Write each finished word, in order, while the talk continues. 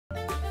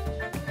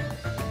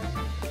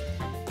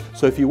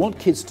So if you want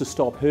kids to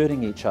stop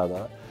hurting each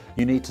other,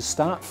 you need to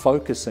start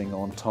focusing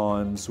on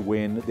times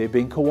when they're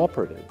being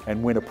cooperative.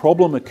 And when a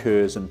problem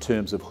occurs in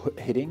terms of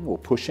hitting or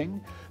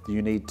pushing,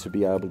 you need to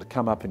be able to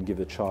come up and give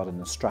the child an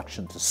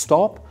instruction to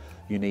stop.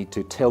 You need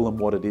to tell them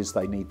what it is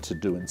they need to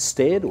do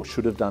instead or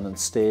should have done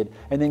instead,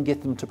 and then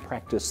get them to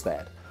practice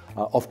that,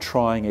 of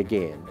trying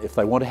again. If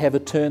they want to have a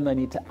turn, they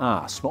need to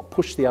ask, not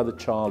push the other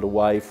child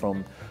away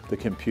from the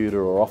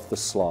computer or off the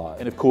slide.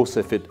 And of course,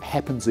 if it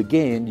happens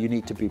again, you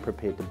need to be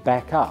prepared to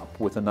back up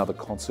with another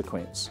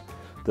consequence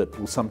that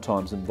will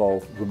sometimes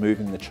involve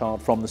removing the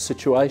child from the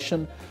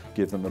situation,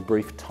 give them a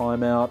brief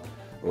timeout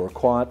or a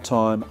quiet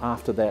time.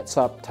 After that's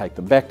up, take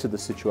them back to the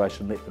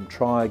situation, let them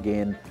try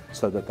again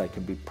so that they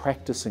can be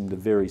practicing the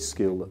very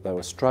skill that they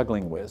were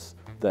struggling with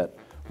that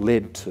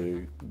led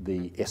to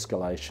the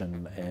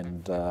escalation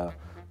and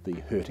the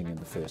hurting in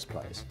the first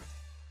place.